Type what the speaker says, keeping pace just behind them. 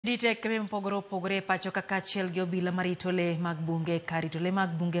Dite kembe mpogore opogore pacho kaka achiel gi obila marito le mag bunge karito le mag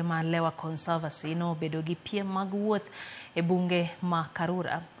bunge ma Lewa Conservancy no bedo gi piem mag wuoth e bunge ma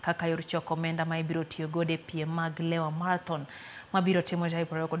Karura kaka yor choko omenda ma ibiro tiyo godo e piem mag Lewa Marathon mabiro timo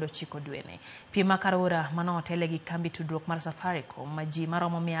tarik 29 dweni. Piem ma Karura mano otele gi kambi tudruok mar Safaricom ma ji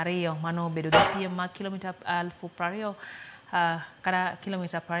maromo 200 mano bedo gi piem mag kilomita 20,000 kada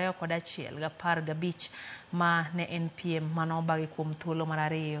kilomita 21.15 ma ne en piem mano bagi kuom thuolo mar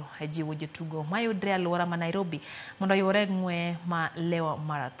ariyo e jiwo jotugo mayudre alwora ma Nairobi mondo oyure ng'we ma Lewa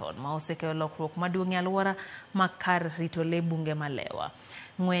Marathon ma osekelo lokruok maduong' e alwora ma kar rito le bunge ma Lewa.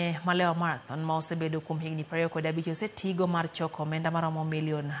 Ng'we ma Lewa Marathon ma osebedo kuom higni 25 osetigo mar choko omenda maromo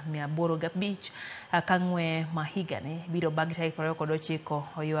milion 805 ka ng'we ma higani biro bagi tarik 29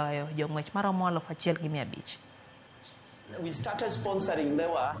 oywayo jong'wech maromo 1,500. We started sponsoring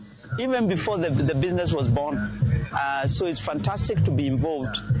Lewa even before the business was born. So it's fantastic to be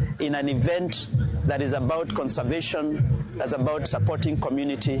involved in an event that is about conservation, that's about supporting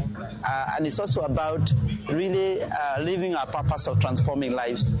community, and it's also about really living our purpose of transforming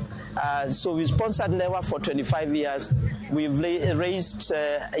lives. So we sponsored Lewa for 25 years. We've raised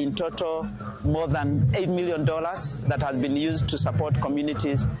in total more than $8 million that has been used to support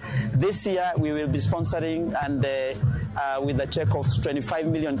communities. This year we will be sponsoring and with a check of 25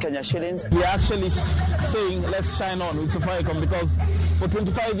 million Kenya shillings. We are actually saying let's shine on with Safaricom because for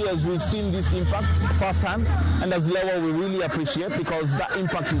 25 years we've seen this impact firsthand, and as Lewa we really appreciate because that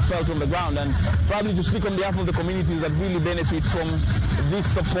impact is felt on the ground, and probably to speak on behalf of the communities that really benefit from this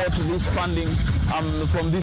support, this funding from this